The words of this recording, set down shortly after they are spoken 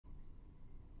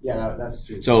Yeah, that's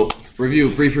true. So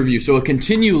brief review. So a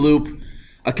continue loop,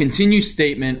 a continue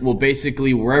statement will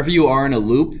basically, wherever you are in a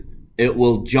loop, it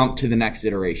will jump to the next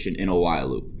iteration in a while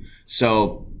loop.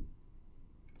 So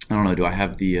I don't know, do I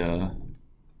have the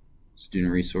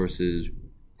student resources,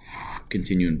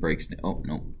 continue and breaks? Oh,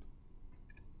 no.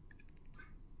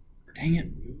 Dang it.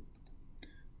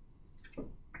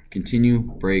 Continue,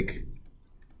 break,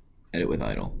 edit with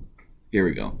idle. Here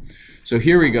we go. So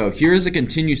here we go. Here's a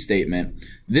continue statement.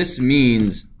 This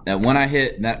means that when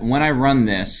I run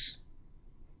this,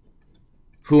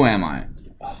 who am I?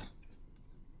 Oh.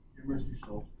 You're Mr.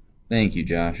 Schultz. Thank you,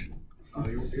 Josh. Oh,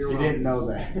 you didn't know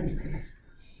that.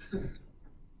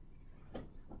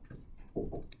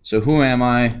 So who am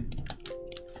I?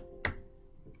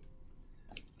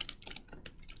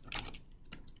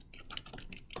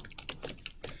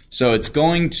 So it's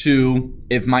going to,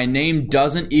 if my name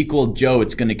doesn't equal Joe,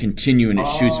 it's going to continue and it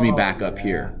shoots me back up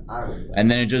here. And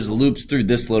then it just loops through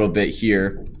this little bit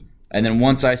here. And then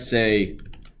once I say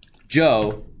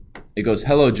Joe, it goes,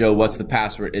 hello Joe, what's the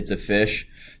password? It's a fish.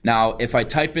 Now, if I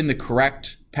type in the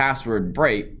correct password,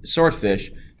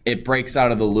 swordfish, it breaks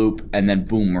out of the loop and then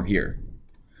boom, we're here.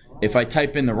 If I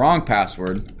type in the wrong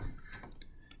password,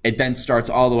 it then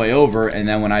starts all the way over, and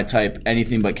then when I type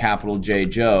anything but capital J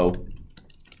Joe,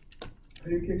 how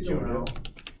do you kick someone out?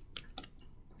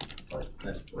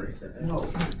 That's break. No,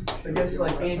 I guess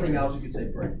like anything else you could say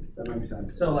break. That makes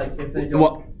sense. So like if they don't.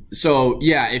 well, so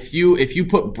yeah, if you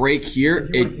put break here,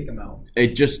 if you want to kick them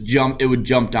out. it would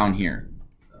jump down here.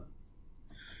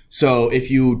 So if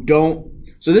you don't,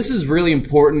 so this is really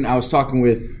important. I was talking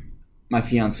with my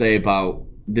fiance about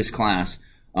this class,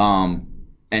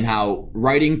 and how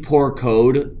writing poor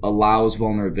code allows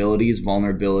vulnerabilities.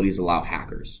 Vulnerabilities allow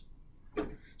hackers.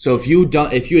 So if you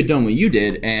had done what you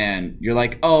did and you're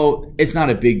like, oh, it's not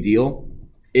a big deal,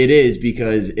 it is,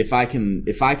 because if I can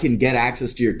get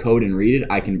access to your code and read it,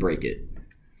 I can break it.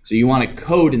 So you want to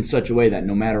code in such a way that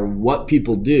no matter what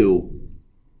people do,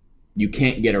 you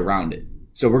can't get around it.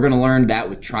 So we're going to learn that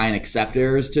with try and accept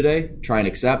errors today. Try and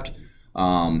accept.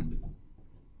 And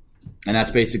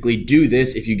that's basically do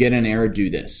this. If you get an error, do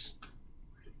this.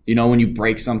 You know, when you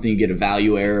break something, you get a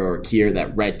value error or a key error,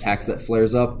 that red text that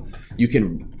flares up. You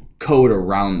can code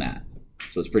around that.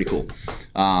 So it's pretty cool.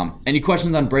 Any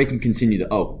questions on break and continue?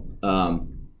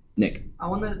 Nick. I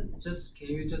want to can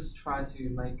you just try to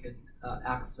make an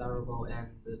x variable and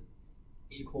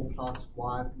equal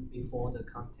 +1 before the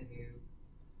continue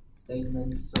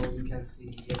statement, so you can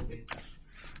see if it's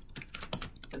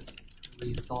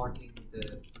restarting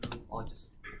the loop or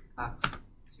just x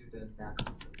to the next.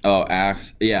 Oh,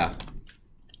 x, yeah.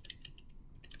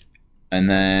 And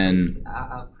then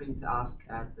print ask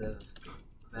at the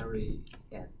very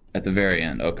end. At the very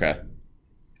end, okay.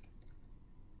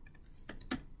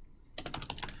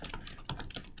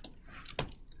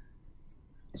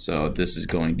 So this is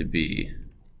going to be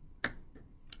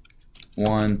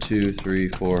 1, 2, 3,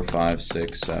 4, 5,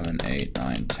 6, 7, 8,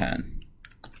 9, 10.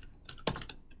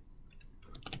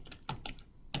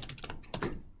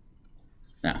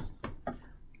 Now,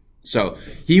 so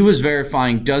he was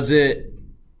verifying, does it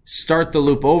start the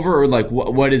loop over, or like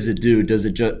what does it do? Does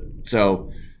it just,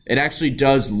 so it actually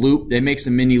does loop, it makes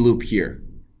a mini loop here.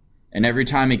 And every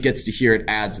time it gets to here, it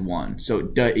adds 1.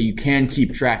 So you can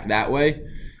keep track that way.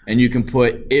 And you can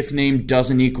put if name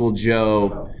doesn't equal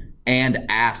Joe and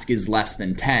ask is less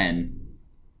than 10,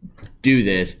 do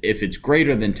this. If it's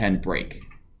greater than 10, break.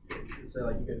 So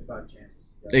like you get 5 chances.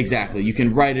 Exactly. You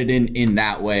can write it in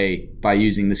that way by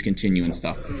using this continue and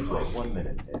stuff. Please wait 1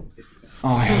 minute. Oh,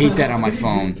 I hate that on my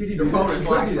phone. Your phone is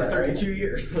locked for 32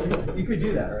 years. You could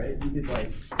do that, right? You could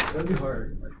like, that'd be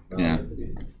hard. Like, Yeah.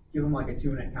 Give them like a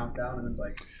 2-minute countdown and then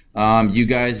like. You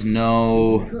guys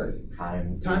know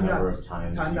Times. Time Times.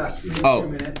 dots. 2 Oh.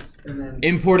 minutes and then.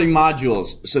 importing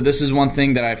modules. So this is one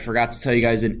thing that I forgot to tell you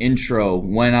guys in intro.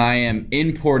 When I am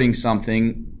importing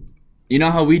something, you know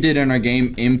how we did in our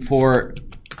game, import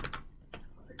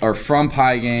or from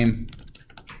Pygame,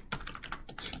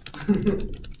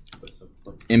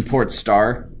 import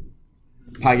star.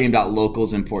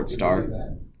 Pygame.locals import star.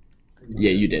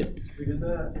 Yeah, you did. We did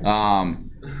that.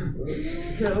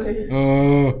 Really?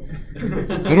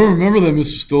 I don't remember that,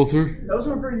 Mr. Stolter. That was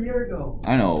over a year ago.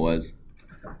 I know it was.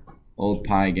 Old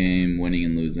Pygame, winning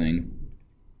and losing.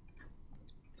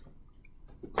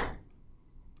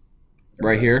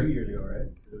 Right here. 2 years ago, right?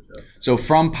 So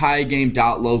from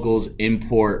Pygame.locals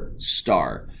import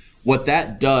star. What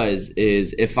that does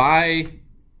is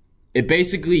it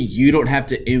basically you don't have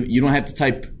to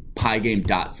type Pygame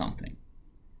dot something.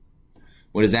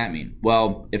 What does that mean?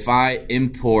 Well, if I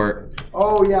import,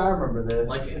 Oh yeah, I remember this.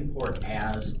 Like import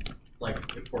as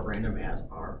like import random as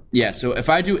R. Yeah, so if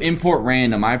I do import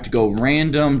random, I have to go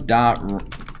random dot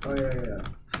Oh yeah.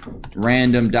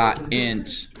 random dot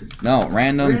int. No,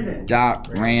 random Random. dot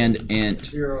rand int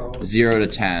 0. 0 to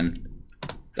 10.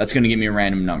 That's going to give me a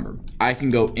random number. I can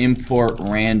go import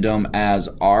random as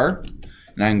R,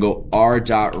 and I can go r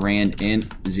dot rand int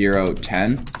 0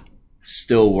 10.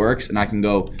 Still works, and I can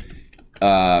go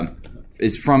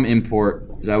is from import.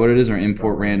 Is that what it is, or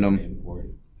import random?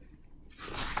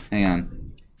 Hang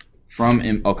on.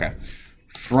 Okay.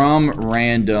 From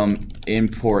random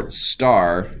import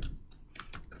star,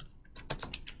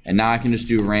 and now I can just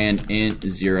do rand int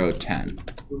 0 10.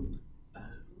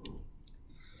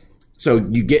 So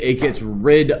it gets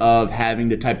rid of having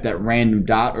to type that random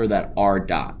dot or that r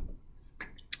dot.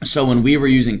 So when we were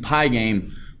using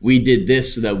Pygame, we did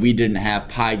this so that we didn't have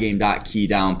pygame.key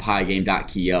down,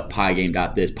 pygame.key up,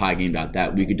 pygame.this,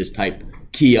 pygame.that. We could just type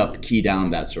key up, key down,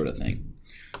 that sort of thing.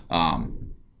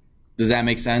 Does that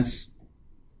make sense?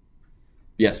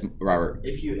 Yes, Robert.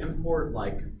 If you import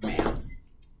like math,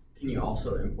 can you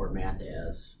also import math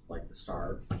as like the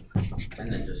star,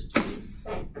 and then just?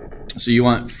 So you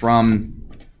want from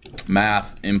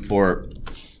math import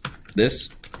this?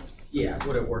 Yeah,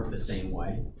 would it work the same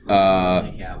way? Uh,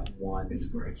 Only have one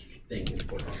thing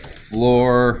imported.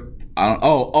 Floor.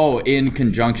 In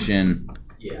conjunction.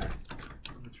 Yeah.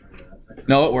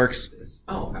 No, it works.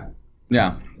 Oh, okay.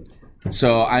 Yeah.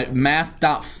 So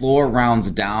math.floor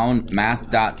rounds down,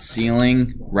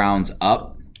 math.ceiling rounds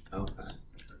up. Okay.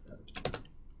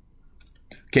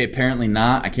 Okay, apparently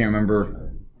not. I can't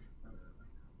remember.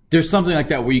 There's something like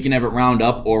that where you can have it round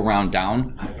up or round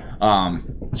down.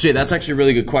 So yeah, that's actually a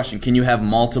really good question. Can you have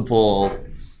multiple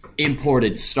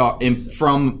imported star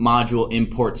from module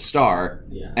import star?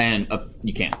 Yeah. And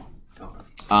you can.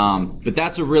 Okay. But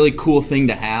that's a really cool thing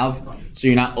to have. So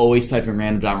you're not always typing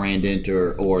random.randint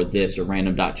or this or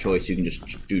random.choice. You can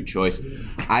just do choice.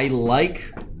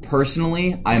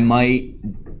 Personally, I might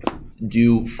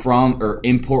do from or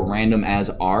import random as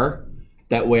R.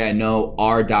 That way I know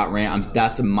r.random,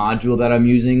 that's a module that I'm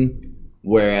using.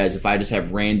 Whereas if I just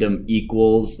have random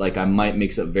equals, like I might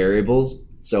mix up variables.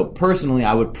 So personally,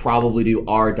 I would probably do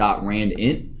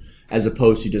r.randint as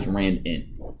opposed to just randint.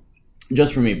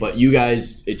 Just for me, but you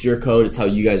guys, it's your code. It's how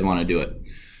you guys want to do it.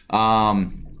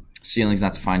 Ceiling's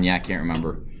not defined. Yeah, I can't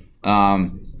remember.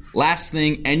 Last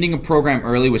thing, ending a program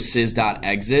early with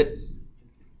sys.exit.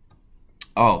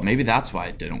 Oh, maybe that's why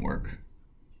it didn't work.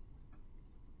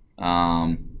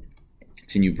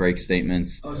 Continue break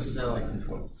statements. Oh, so is that like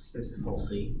control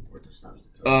C or just not?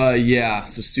 Yeah.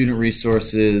 So student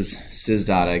resources,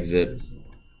 sys.exit.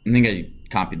 I think I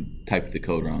typed the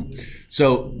code wrong.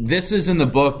 So this is in the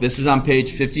book. This is on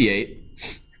page 58.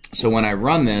 So when I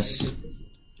run this,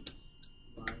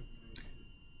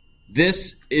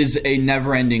 this is a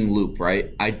never-ending loop,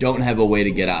 right? I don't have a way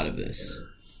to get out of this.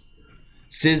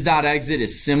 Sys.exit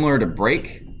is similar to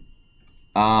break.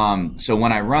 So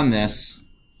when I run this,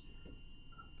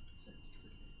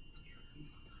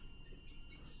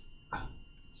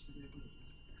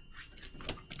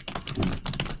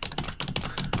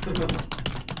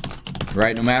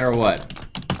 right, no matter what.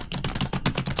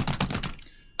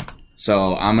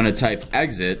 So I'm going to type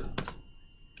exit,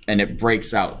 and it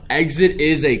breaks out. Exit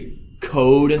is a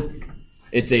code.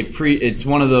 It's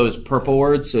one of those purple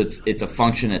words, so it's a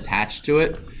function attached to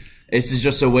it. This is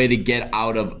just a way to get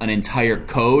out of an entire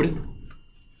code,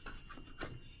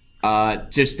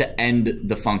 just to end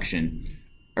the function.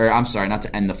 Or I'm sorry, not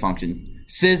to end the function.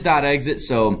 Sys.exit.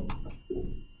 So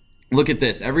look at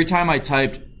this. Every time I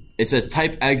typed, it says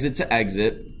type exit to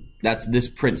exit. That's this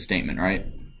print statement, right?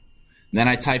 Then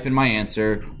I type in my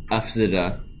answer.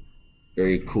 Afzida,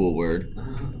 very cool word.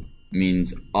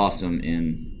 Means awesome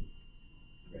in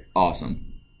awesome.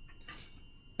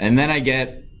 And then I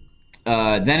get,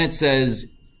 then it says,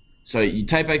 so you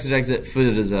type exit,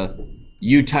 Fudasa,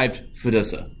 you typed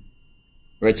Fudasa.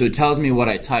 Right, so it tells me what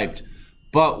I typed.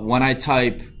 But when I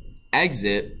type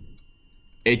exit,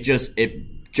 it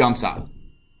jumps out.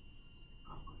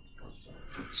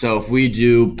 So if we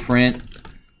do print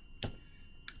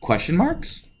question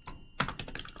marks,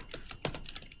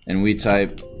 and we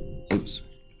type, oops.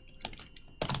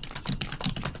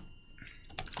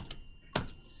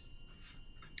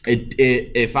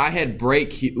 If I had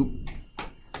break,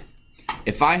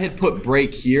 if I had put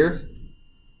break here,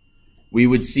 we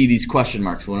would see these question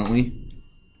marks, wouldn't we?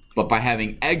 But by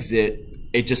having exit,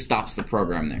 it just stops the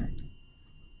program there.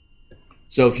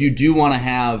 So if you do want to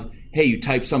have, hey, you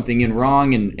type something in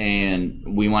wrong and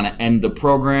we want to end the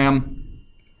program,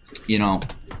 you know,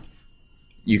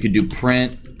 you could do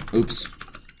print, oops.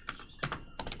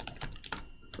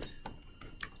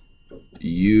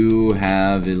 You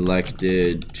have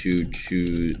elected to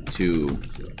choose to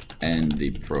end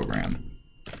the program.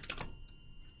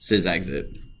 Sys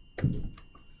exit.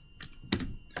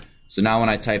 So now when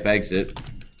I type exit,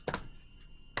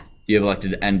 you have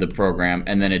elected to end the program,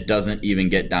 and then it doesn't even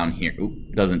get down here.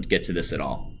 Oop, doesn't get to this at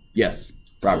all. Yes,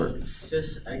 Robert. So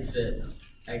sys exit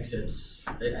exits,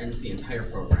 it ends the entire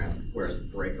program, whereas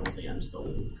break only ends the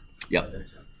loop. Yep.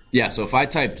 Yeah, so if I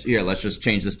typed here, let's just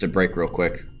change this to break real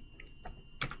quick.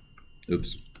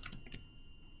 Oops.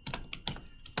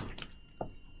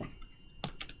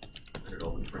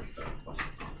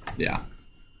 Yeah.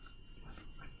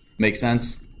 Make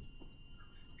sense?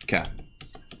 Okay.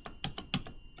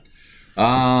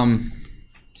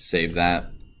 Save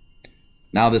that.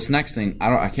 Now this next thing,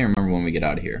 I can't remember when we get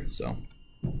out of here, so.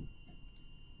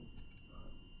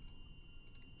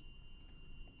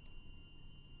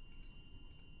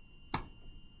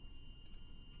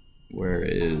 Where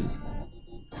is?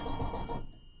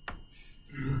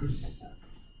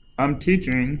 I'm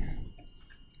teaching.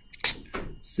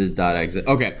 Sys.exit.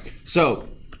 Okay, so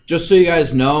just so you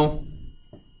guys know,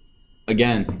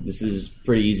 again, this is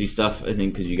pretty easy stuff, I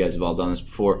think, because you guys have all done this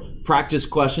before. Practice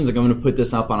questions, like I'm going to put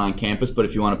this up on campus, but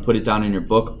if you want to put it down in your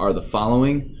book, are the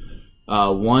following.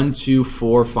 1, 2,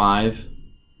 4, 5.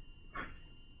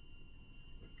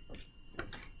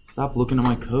 Stop looking at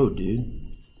my code, dude.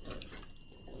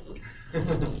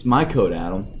 It's my code,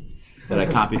 Adam, that I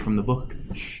copied from the book.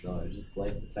 No, I just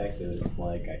like the fact that it's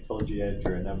like, I told you to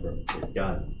enter a number, you're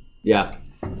done. Yeah.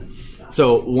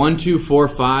 So 1, 2, 4,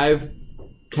 5,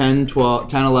 10,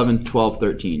 11, 12,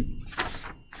 13.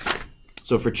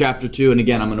 So for chapter 2, and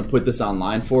again, I'm going to put this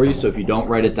online for you, so if you don't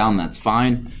write it down, that's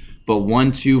fine. But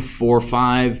 1, 2, 4,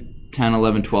 5, 10,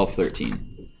 11, 12,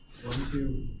 13. 1,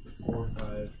 2, 4,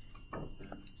 5,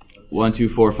 1, 2,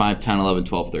 4, 5, 10, 11,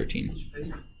 12, 13.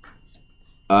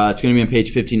 It's going to be on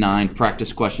page 59,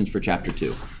 practice questions for chapter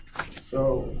 2.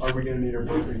 So, are we going to need our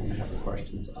book, or are we going to have the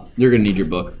questions up? You're going to need your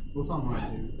book. What's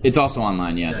online? It's also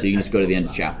online, yeah, so you can just go to the end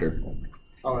of chapter.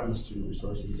 Oh, and the student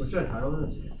resources. What should I title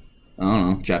this? I don't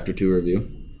know, chapter 2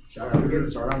 review. Are we getting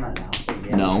started on that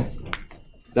now? No.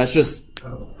 That's just,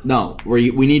 no,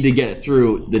 we need to get it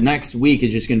through. The next week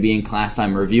is just going to be in class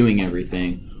time reviewing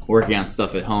everything, working on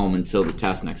stuff at home until the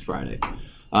test next Friday.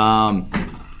 All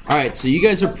right, so you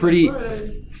guys are pretty...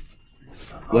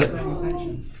 What?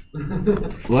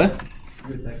 What?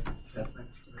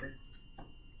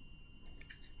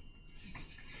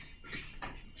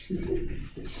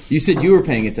 You said you were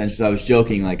paying attention, so I was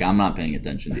joking like I'm not paying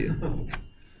attention to you.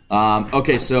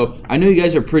 Okay, so I know you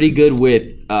guys are pretty good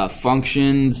with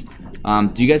functions.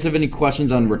 Do you guys have any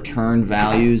questions on return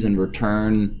values and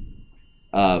return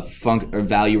or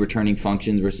value returning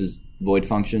functions versus void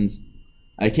functions?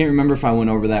 I can't remember if I went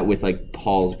over that with like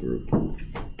Paul's group,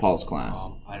 Paul's class.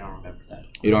 I don't remember that.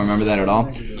 You don't remember that at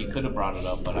all? You could have brought it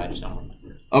up, but I just don't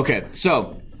remember. Okay,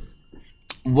 so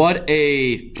what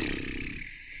a...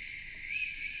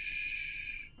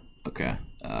 Okay,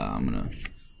 I'm gonna...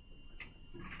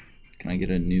 Can I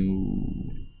get a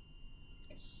new...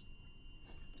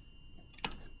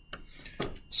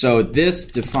 So this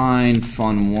define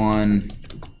fun1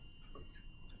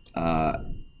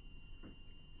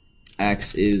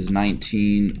 x is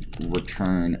 19,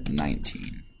 return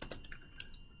 19.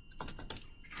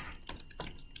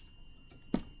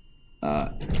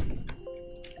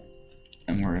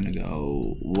 And we're gonna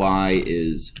go y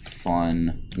is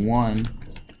fun1,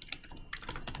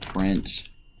 print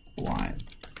y.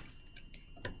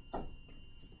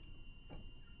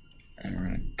 And we're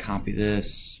gonna copy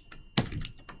this.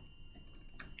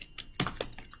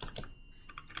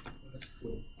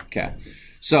 Okay,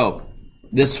 so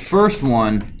this first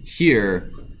one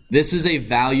here, this is a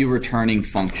value returning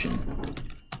function.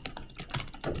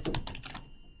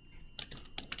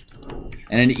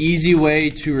 And an easy way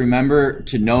to remember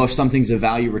to know if something's a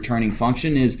value returning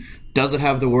function is, does it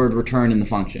have the word return in the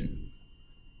function?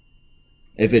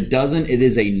 If it doesn't, it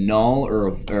is a null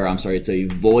or I'm sorry, it's a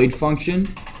void function.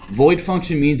 Void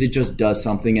function means it just does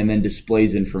something and then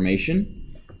displays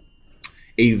information.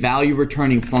 A value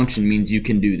returning function means you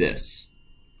can do this.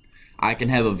 I can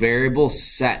have a variable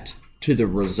set to the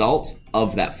result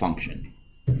of that function.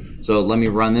 So let me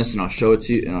run this and I'll show it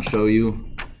to you, and I'll show you.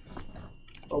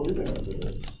 Oh, we remember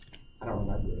this. I don't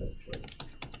remember it. But...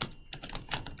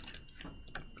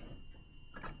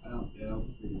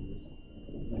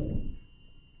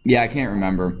 Yeah, I can't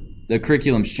remember. The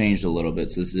curriculum's changed a little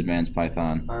bit, so this is Advanced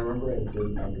Python. I remember I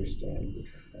didn't understand it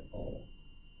at all.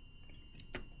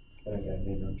 But I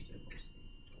didn't understand most things.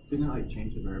 Didn't I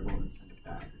change the variable and send it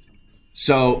back or something?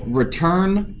 So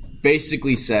return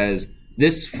basically says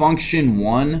this function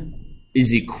 1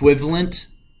 is equivalent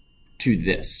to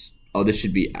this. Oh, this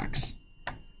should be X.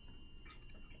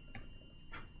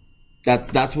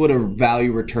 That's what a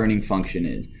value returning function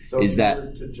is. So Is if that- you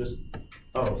were to just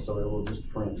so it will just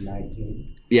print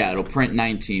 19. Yeah, it'll print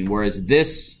 19. Whereas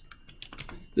this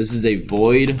is a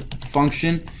void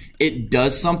function. It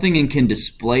does something and can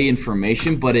display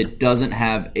information, but it doesn't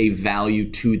have a value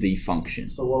to the function.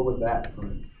 So what would that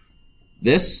print?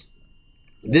 This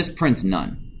prints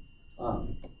none.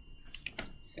 Okay.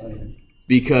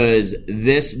 Because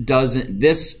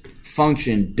this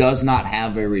function does not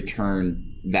have a return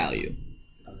value.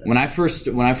 When I first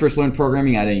learned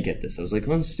programming, I didn't get this. I was like,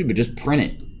 well, that's stupid. Just print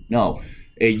it. No,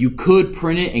 you could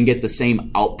print it and get the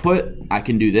same output. I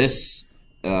can do this.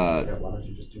 Yeah, why don't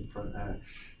you just do print X?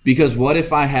 Because what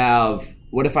if I have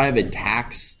a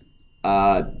tax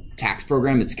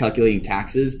program that's calculating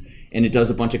taxes and it does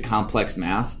a bunch of complex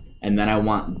math, and then I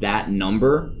want that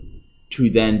number to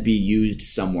then be used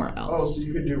somewhere else. Oh, so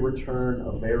you could do return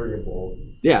a variable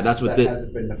Yeah, that's what that the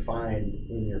hasn't been defined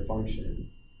in your function.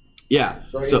 yeah.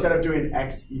 So instead of doing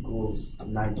X equals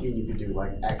 19, you could do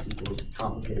like X equals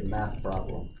complicated math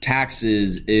problem.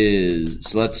 Taxes is,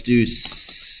 so let's do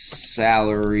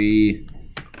salary.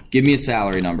 Give me a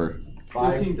salary number.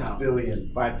 5 $15,000. billion.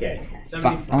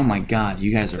 5K. Oh my God,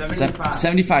 you guys are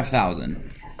 75,000.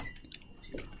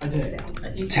 A day. I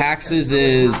think Taxes really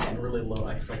is- high and really low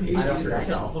expectations for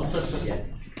yourself.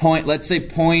 Yes. Point. Let's say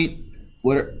point.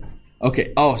 What?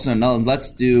 Okay. Oh, so no.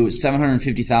 Let's do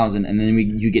 750,000, and then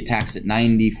you get taxed at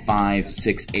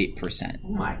 95.68%. Oh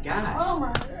my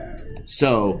gosh.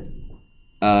 So,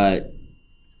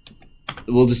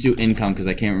 we'll just do income because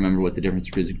I can't remember what the difference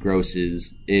between gross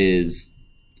is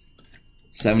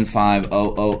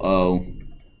 75000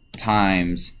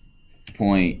 times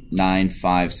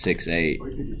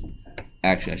 0.9568.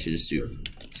 Actually, I should just do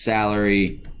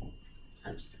salary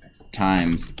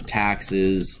times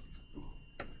taxes.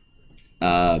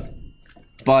 But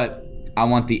I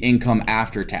want the income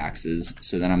after taxes,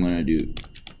 so then I'm going to do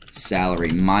salary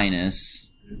minus.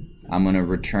 I'm going to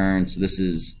return, so this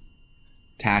is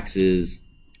taxes,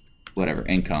 whatever,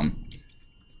 income,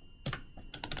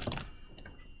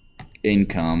 and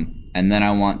then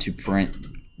I want to print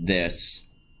this.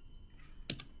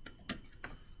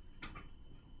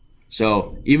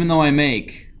 So even though I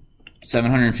make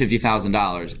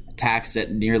 $750,000, taxed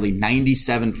at nearly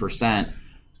 97%,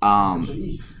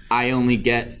 Jeez. I only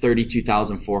get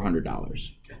 $32,400.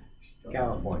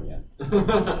 California.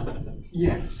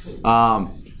 Yes.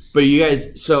 But you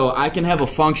guys, so I can have a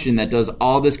function that does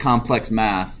all this complex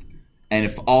math, and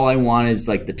if all I want is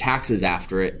like the taxes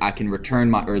after it, I can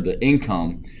return the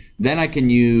income. Then I can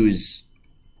use,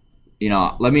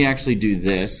 let me actually do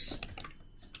this.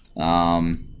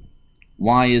 Y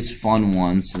is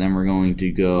fun1, so then we're going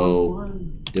to go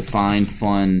define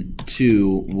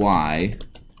fun2 y.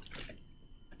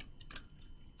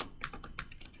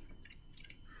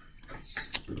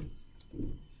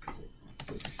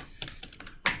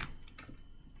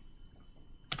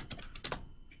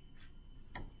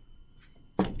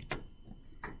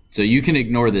 So you can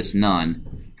ignore this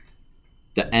none,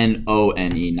 the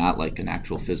N-O-N-E, not like an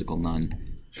actual physical none.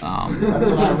 That's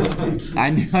what I was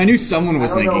thinking. I knew someone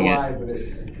was I don't thinking know it. why, but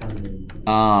it kind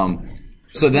of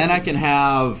So then I can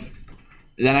have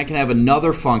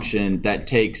another function that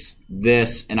takes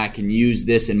this, and I can use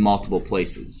this in multiple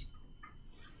places.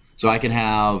 So I can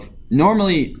have,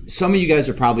 normally some of you guys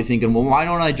are probably thinking, well, why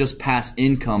don't I just pass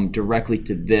income directly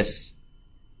to this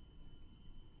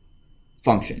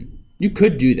function? You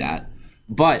could do that,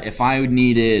 but if I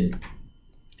needed,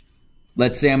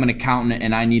 let's say I'm an accountant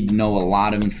and I need to know a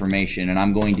lot of information, and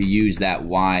I'm going to use that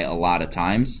Y a lot of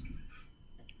times.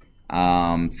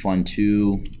 Fun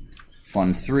 2,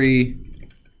 Fun 3,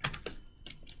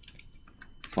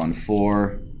 Fun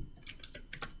 4,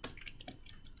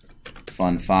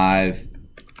 Fun 5.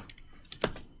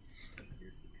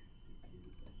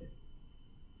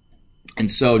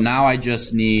 And so now I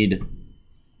just need,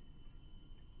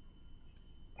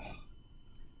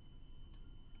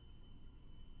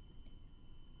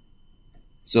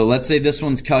 so let's say this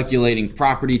one's calculating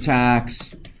property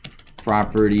tax.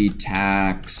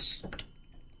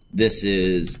 This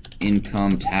is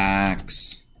income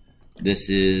tax. This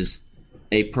is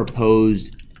a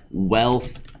proposed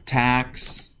wealth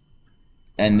tax.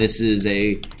 And this is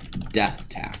a death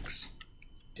tax.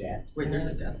 death. Wait, there's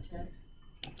a death tax?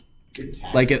 Good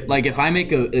tax. Like if I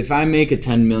make a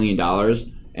 $10 million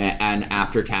and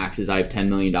after taxes I have $10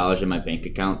 million in my bank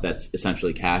account that's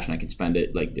essentially cash and I can spend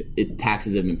it, like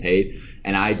taxes have been paid,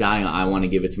 and I die and I want to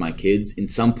give it to my kids. In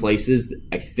some places,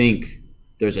 I think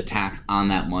there's a tax on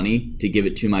that money to give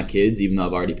it to my kids, even though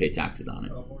I've already paid taxes on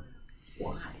it.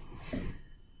 Why?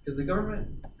 Because the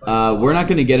government. We're not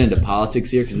going to get into politics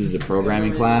here because this is a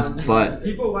programming class, but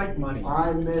People like money.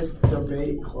 I missed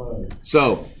debate club.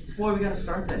 so Boy, we gotta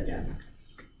start that again.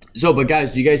 but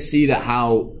guys, do you guys see that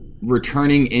how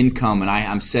returning income and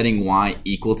I'm setting y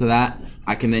equal to that,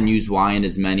 I can then use y in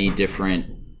as many different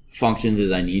functions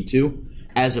as I need to,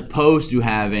 as opposed to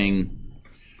having,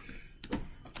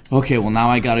 okay, well now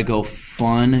I gotta go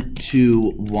fun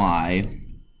 2y,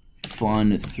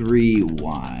 fun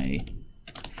 3y,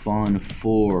 fun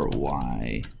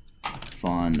 4y,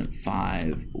 fun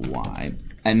 5y,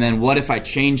 and then what if I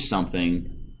change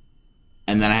something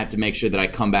and then I have to make sure that I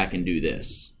come back and do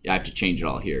this. I have to change it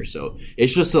all here. So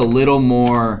it's just a little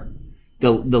more,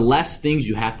 the less things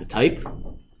you have to type,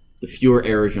 the fewer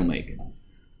errors you'll make,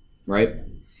 right?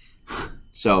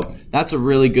 So that's a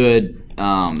really good,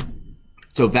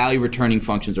 so value returning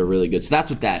functions are really good. So that's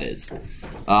what that is.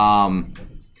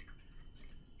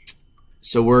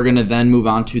 So we're going to then move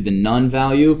on to the none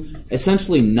value.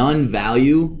 Essentially none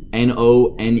value,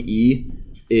 N-O-N-E,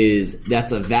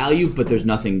 that's a value, but there's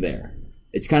nothing there.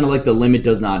 It's kind of like the limit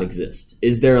does not exist.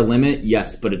 Is there a limit?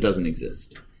 Yes, but it doesn't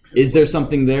exist. Is there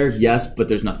something there? Yes, but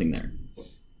there's nothing there.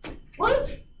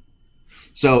 What?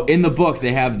 So in the book,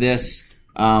 they have this,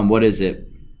 what is it?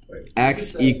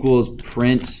 X equals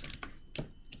print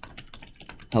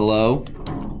hello,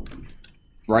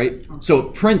 right? So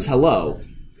it prints hello,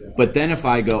 but then if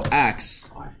I go X,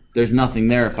 there's nothing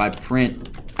there. If I print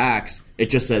X, it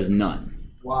just says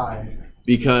none. Why?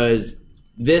 Because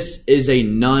this is a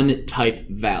none type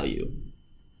value.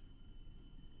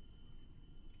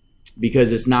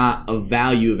 Because it's not a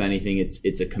value of anything,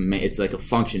 it's a command, it's like a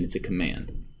function, it's a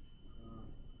command.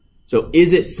 So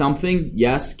is it something?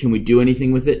 Yes. Can we do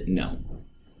anything with it? No.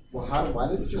 Well, why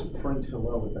did it just print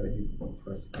hello without you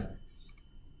press X?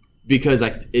 Because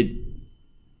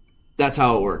that's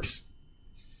how it works.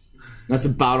 That's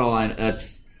about all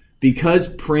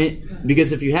because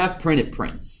if you have print, it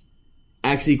prints.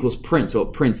 X equals print, so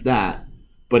it prints that,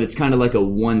 but it's kind of like a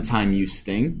one-time use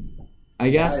thing, I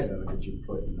guess. Why, though, did you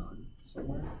put none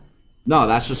somewhere? No,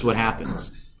 that's just what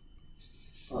happens.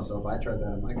 Oh, so if I tried that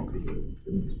on my computer, it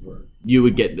wouldn't work. You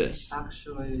would get this.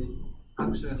 Actually,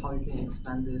 how you can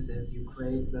expand this is you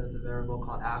create the variable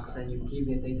called x and you give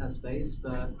it data space,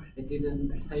 but it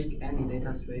didn't take any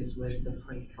data space with the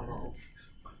print hello.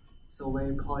 So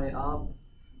when you call it up,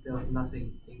 there's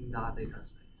nothing in that data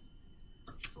space.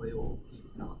 So it will give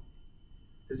none.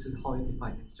 This is how you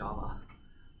define in Java.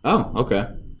 Oh, okay.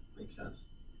 Makes sense.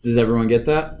 Does everyone get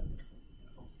that?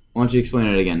 Why don't you explain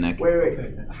it again, Nick? Wait.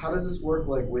 How does this work,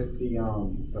 like with the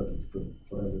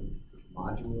whatever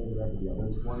module or whatever the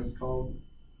other one is called?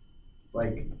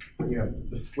 Like when you have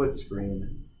the split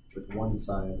screen with one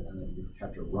side, and then you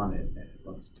have to run it, and it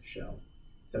runs in the shell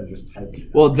instead of just typing.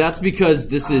 Well, that's because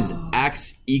this is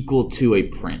X equal to a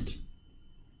print.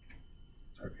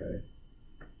 Okay.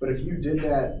 But if you did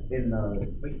that in the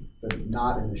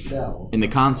not in the shell. In the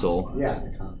console. Yeah,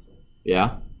 the console.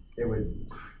 Yeah. It would.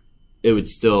 It would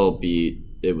still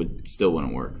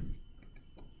wouldn't work.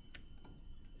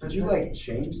 Did you like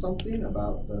change something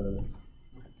about the?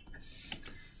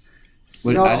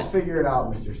 What, I'll figure it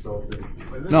out, Mr.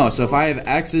 Stolten. No, so if I have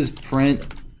X's print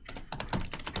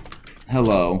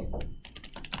hello,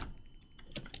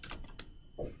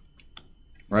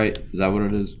 right? Is that what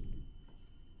it is?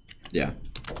 Yeah.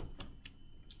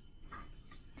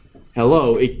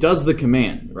 Hello, it does the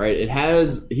command, right? It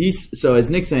has, so as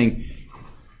Nick's saying,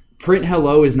 print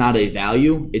hello is not a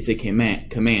value, it's a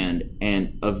command,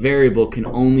 and a variable can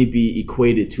only be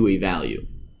equated to a value.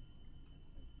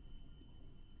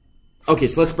 Okay,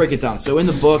 so let's break it down. So in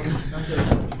the book,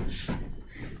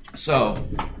 so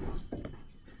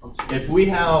if we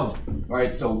have,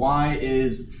 right, so y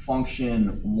is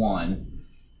function 1,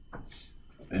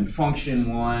 and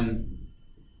function 1,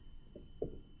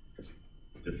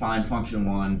 define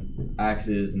function 1, x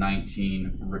is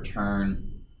 19, return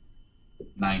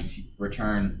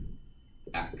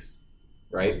x,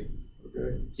 right?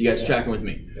 Okay. You guys tracking with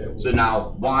me? So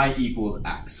now y equals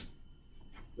x.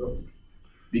 Yep.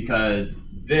 Because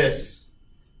this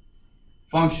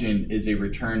function is a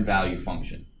return value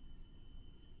function.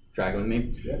 Tracking with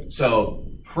me? Yep. So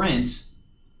print,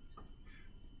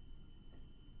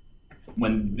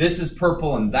 when this is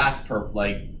purple and that's purple,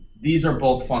 like these are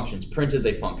both functions. Print is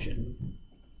a function.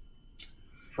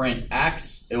 Print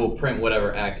x, it will print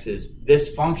whatever x is.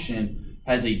 This function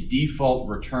has a default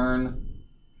return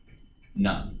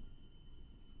none.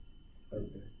 Okay.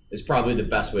 Is probably the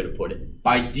best way to put it.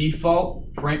 By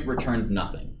default, print returns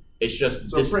nothing. It's just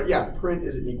So print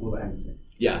isn't equal to anything.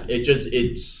 Yeah,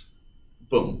 it's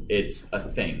boom. It's a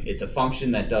thing. It's a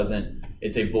function that doesn't.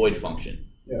 It's a void function.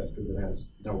 Yes, because it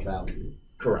has no value.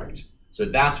 Correct. So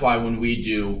that's why when we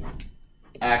do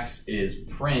x is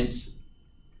print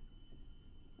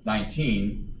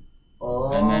 19,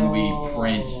 and then we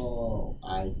print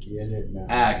I get it now.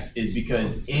 x is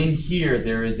because in here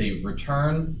there is a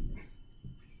return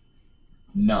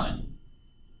none.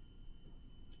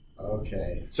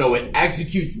 Okay. So it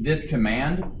executes this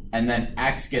command, and then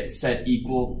x gets set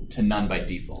equal to none by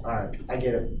default. All right, I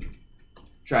get it.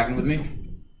 Tracking with me?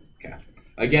 Okay.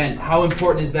 Again, how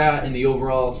important is that in the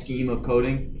overall scheme of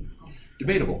coding?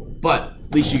 Debatable. But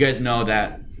at least you guys know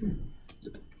that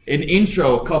in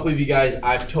intro, a couple of you guys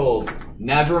I've told,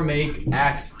 never make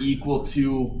x equal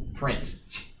to print.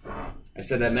 I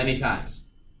said that many times.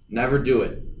 Never do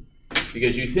it.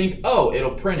 Because you think, oh,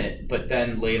 it'll print it, but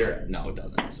then later, no, it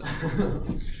doesn't. So.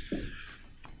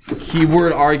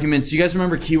 Keyword arguments. You guys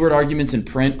remember keyword arguments in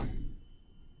print?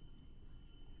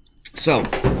 So,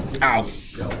 ow.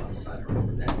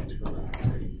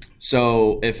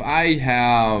 So if I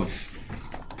have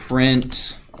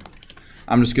print,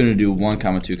 I'm just going to do 1,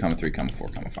 2, 3, 4,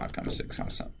 5, 6,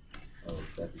 7.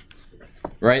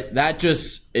 Right? That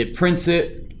just, it prints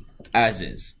it as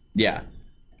is. Yeah.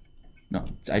 No,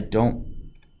 I don't.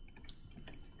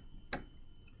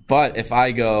 But if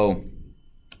I go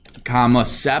comma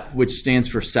sep, which stands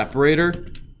for separator,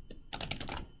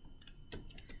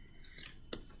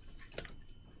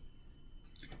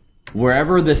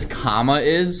 wherever this comma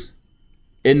is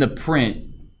in the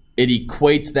print, it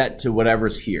equates that to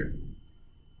whatever's here.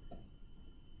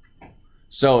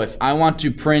 So if I want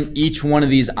to print each one of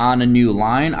these on a new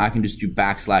line, I can just do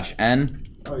 \n.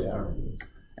 Oh yeah, I remember this.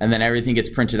 And then everything gets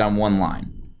printed on one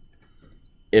line.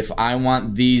 If I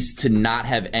want these to not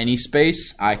have any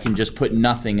space, I can just put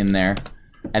nothing in there,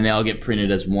 and they all get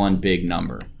printed as one big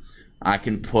number. I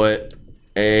can put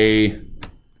a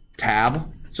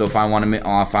tab. So if I want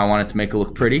it to make it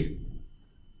look pretty,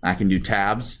 I can do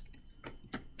tabs.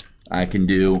 I can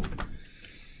do,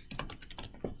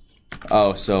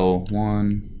 so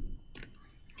 1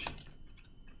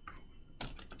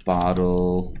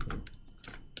 bottle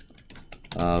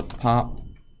of pop.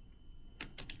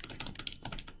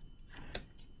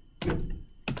 Do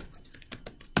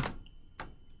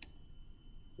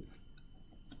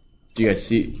you guys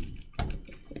see?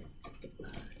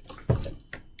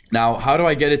 Now, how do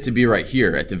I get it to be right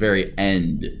here at the very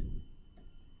end?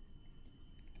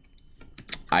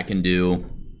 I can do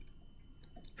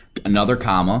another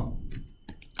comma,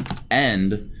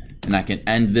 end, and I can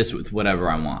end this with whatever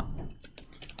I want.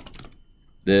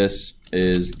 This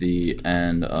is the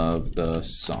end of the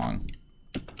song.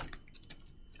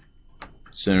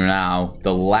 So now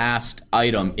the last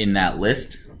item in that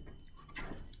list,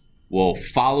 well,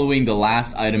 following the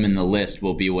last item in the list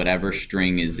will be whatever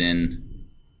string is in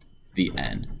the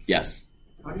end. Yes?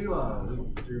 How do you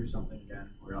loop through something again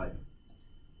where like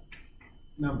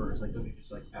numbers, like don't you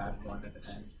just like add 1 at the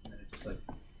end and then it's just like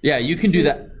Yeah, you can do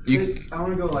that. I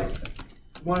want to go like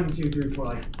 1, 2, 3, 4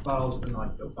 like bottles and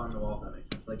like go on the wall, if that makes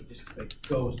sense. Like it just like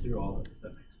goes through all of it, if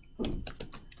that makes sense.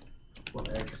 Well,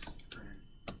 X,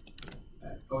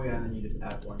 oh yeah, and then you just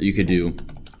add 1. You could do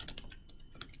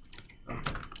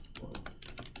Okay.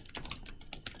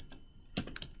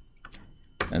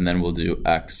 and then we'll do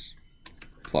x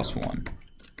plus 1. And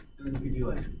then you could do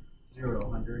like 0 to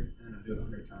 100 and then do it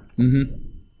 100 times. Mm-hmm.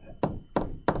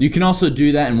 You can also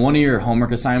do that, and one of your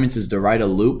homework assignments is to write a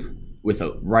loop with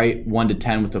a write 1 to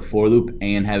 10 with a for loop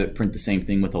and have it print the same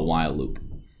thing with a while loop.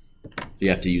 You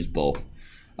have to use both.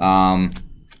 Do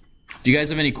you guys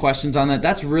have any questions on that?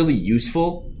 That's really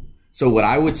useful. So what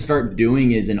I would start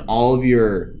doing is in all of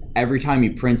your, every time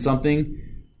you print something,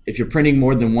 if you're printing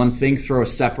more than one thing, throw a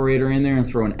separator in there and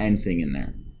throw an end thing in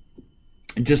there.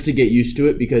 Just to get used to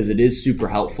it, because it is super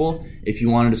helpful if you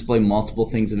want to display multiple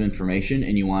things of information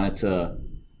and you want it to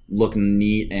look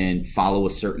neat and follow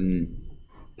a certain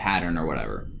pattern or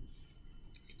whatever.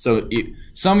 So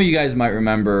some of you guys might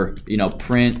remember,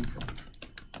 print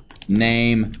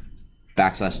name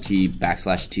 \t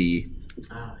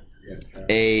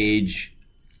age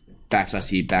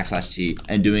 \t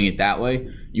and doing it that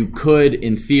way. You could,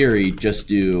 in theory, just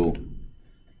do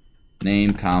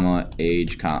name, comma,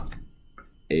 age,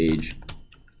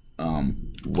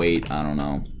 weight, I don't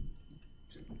know.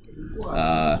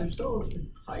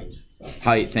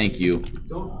 Height, thank you.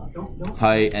 Don't.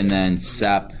 Height, and then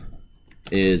sep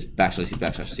is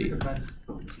 \t.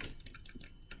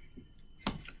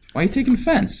 Why are you taking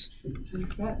offense?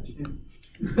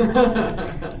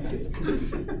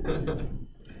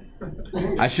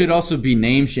 I should also be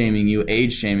name shaming you,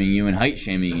 age shaming you, and height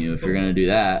shaming you if you're gonna do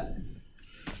that.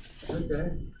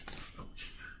 Okay.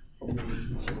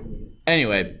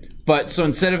 Anyway, but so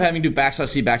instead of having to do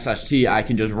 /t/t, I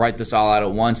can just write this all out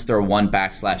at once, throw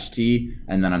 1/t,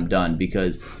 and then I'm done.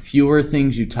 Because fewer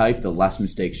things you type, the less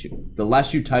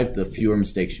you type, the fewer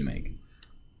mistakes you make.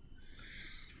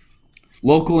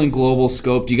 Local and global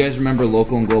scope. Do you guys remember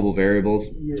local and global variables?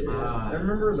 Yeah. I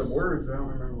remember the words, but I don't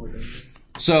remember what they mean.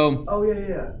 So Oh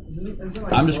yeah. Isn't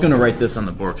like I'm just gonna write this on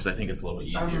the board because I think it's a little I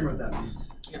easier. remember what that means.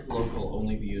 Can't local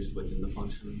only be used within the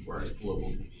function, whereas global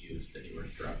can be used anywhere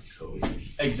throughout the code?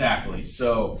 Exactly.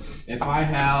 So if I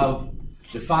have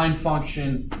defined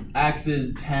function x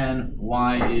is 10,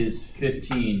 y is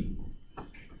 15,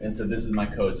 and so this is my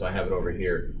code, so I have it over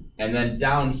here. And then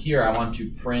down here I want to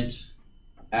print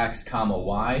x comma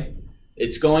y.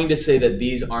 It's going to say that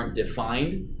these aren't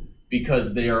defined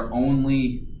because they are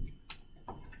only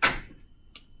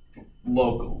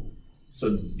local.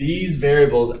 So these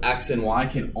variables x and y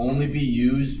can only be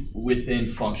used within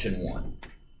function 1.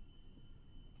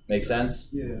 Make sense?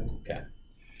 Yeah. Okay.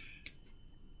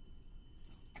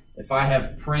 If I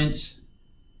have print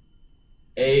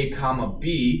a comma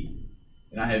b,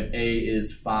 and I have a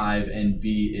is 5 and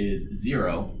b is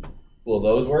 0, will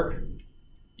those work?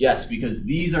 Yes, because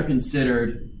these are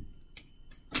considered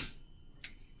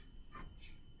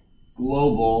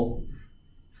global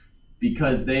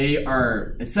because they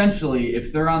are essentially,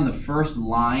 if they're on the first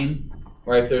line,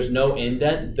 or if there's no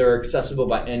indent, they're accessible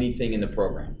by anything in the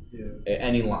program,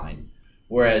 any line.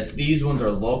 Whereas these ones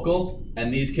are local,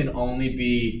 and these can only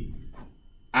be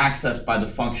accessed by the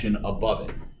function above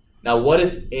it. Now, what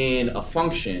if in a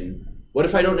function, what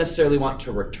if I don't necessarily want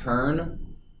to return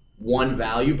one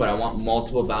value, but I want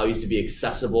multiple values to be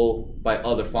accessible by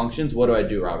other functions? What do I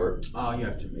do, Robert? You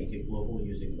have to make it global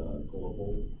using the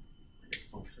global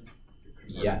function.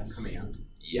 Yes. Command.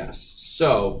 Yes.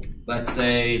 So let's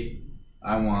say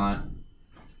I want,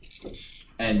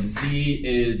 and z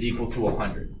is equal to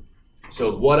 100.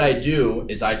 So what I do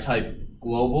is I type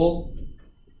global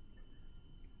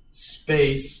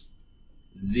space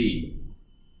z.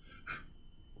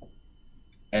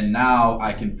 And now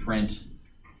I can print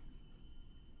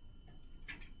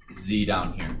z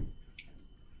down here.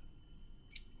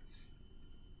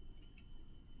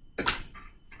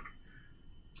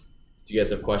 Do you guys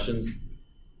have questions?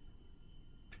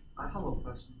 I have a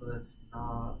question, but it's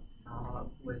not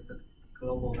with the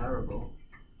global variable.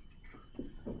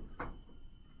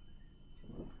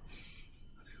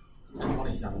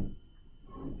 1027.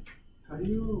 How do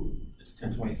you? It's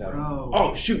 1027.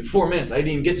 Oh shoot, 4 minutes. I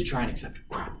didn't even get to try and accept it.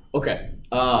 Crap. Okay.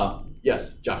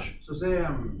 Yes, Josh. So say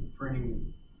I'm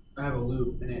printing, I have a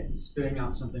loop and it's spitting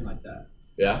out something like that.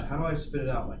 Yeah. How do I spit it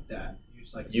out like that? You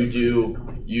just like You separate do it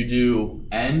differently? you do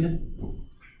end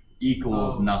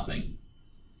equals Oh. nothing.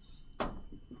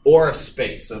 Or a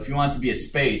space. So if you want it to be a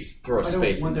space, throw a I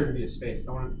space don't want in there to be a space.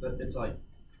 I want it, it's like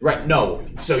Right, no.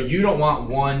 So you don't want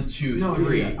 1, 2, no,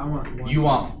 3. yeah, I want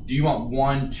one. Do you want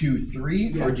 1, 2,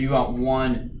 3? Yeah. Or do you want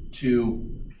 1, 2,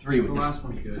 3 The with this last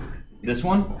one's good. this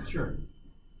one? Sure.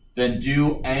 Then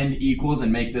do end equals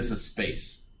and make this a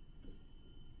space.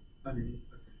 Underneath.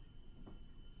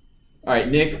 Alright,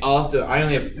 Nick, I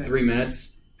only have 3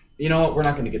 minutes. You know what? We're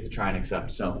not gonna get to try and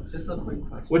accept, so Just a quick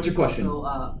question. what's your question? So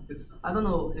I don't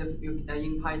know if you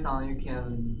in Python you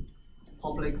can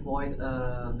public void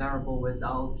a variable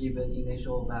without given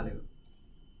initial value.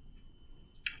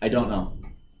 I don't know.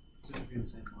 Just be in the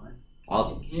same line.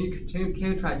 I'll Can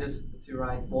you try just to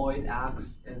write void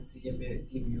x and see if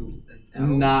it give you an error?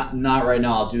 not right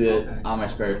now. I'll do it Okay. on my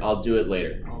spare. I'll do it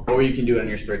later, Okay. or you can do it on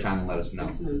your spare time and let us know.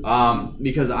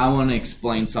 Because I want to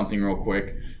explain something real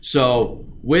quick. So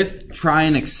with try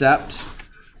and accept,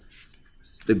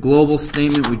 the global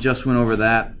statement, we just went over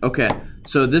that. Okay,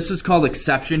 so this is called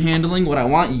exception handling. What I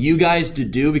want you guys to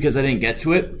do, because I didn't get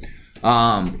to it,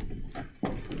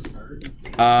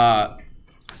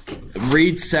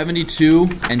 read 72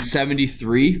 and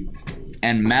 73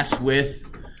 and mess with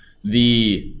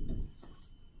the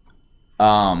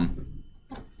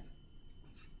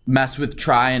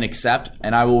try and accept,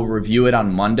 and I will review it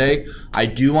on Monday. I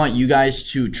do want you guys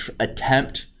to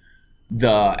attempt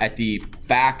at the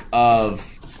back of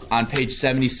on page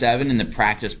 77 in the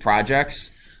practice projects.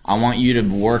 I want you to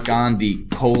work on the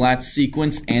Collatz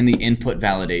sequence and the input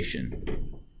validation.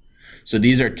 So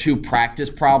these are 2 practice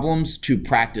problems, 2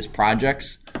 practice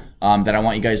projects that I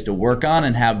want you guys to work on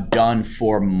and have done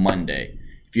for Monday.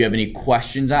 If you have any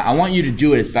questions, I want you to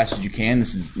do it as best as you can.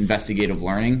 This is investigative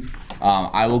learning.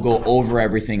 I will go over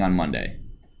everything on Monday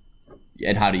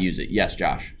and how to use it. Yes,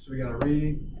 Josh. So we gotta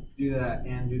read do that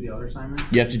and do the other assignment?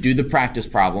 You have to do the practice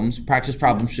problems. Practice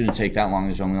problems shouldn't take that long.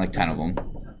 There's only like 10 of them.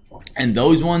 And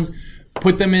those ones,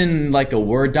 put them in like a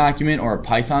Word document or a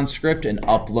Python script and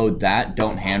upload that.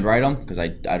 Don't handwrite them because I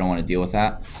don't want to deal with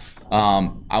that.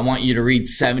 I want you to read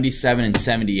 77 and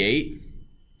 78.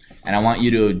 And I want you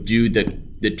to do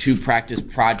the 2 practice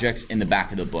projects in the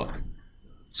back of the book.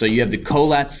 So you have the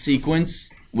Collatz sequence,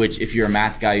 which if you're a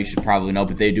math guy, you should probably know,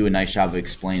 but they do a nice job of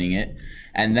explaining it.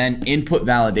 And then input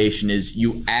validation is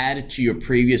you add to your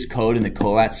previous code in the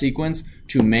Collatz sequence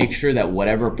to make sure that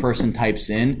whatever a person types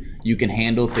in, you can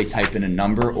handle if they type in a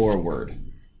number or a word.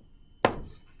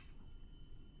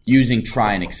 Using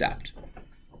try and accept.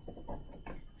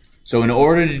 So in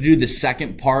order to do the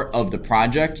second part of the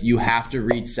project, you have to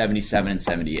read 77 and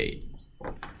 78.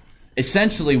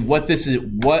 Essentially what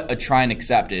a try and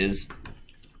accept is,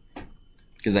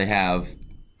 because I have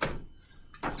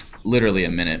literally a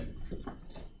minute,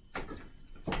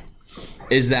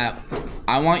 is that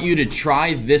I want you to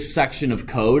try this section of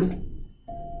code.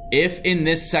 If in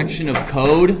this section of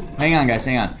code, hang on guys,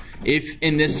 hang on. If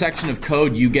in this section of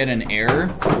code you get an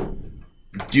error,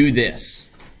 do this.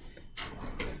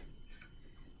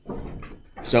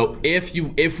 So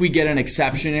if we get an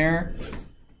exception error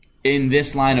in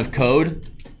this line of code,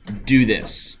 do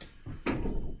this.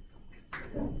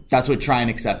 That's what try and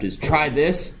accept is. Try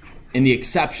this. In the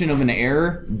exception of an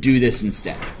error, do this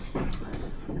instead.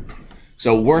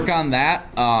 So work on that,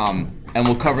 and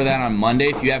we'll cover that on Monday.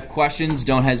 If you have questions,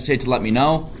 don't hesitate to let me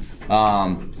know.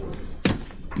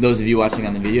 Those of you watching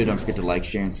on the video, don't forget to like,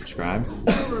 share, and subscribe.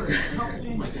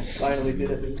 Finally did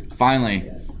it.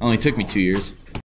 Finally. Only took me 2 years.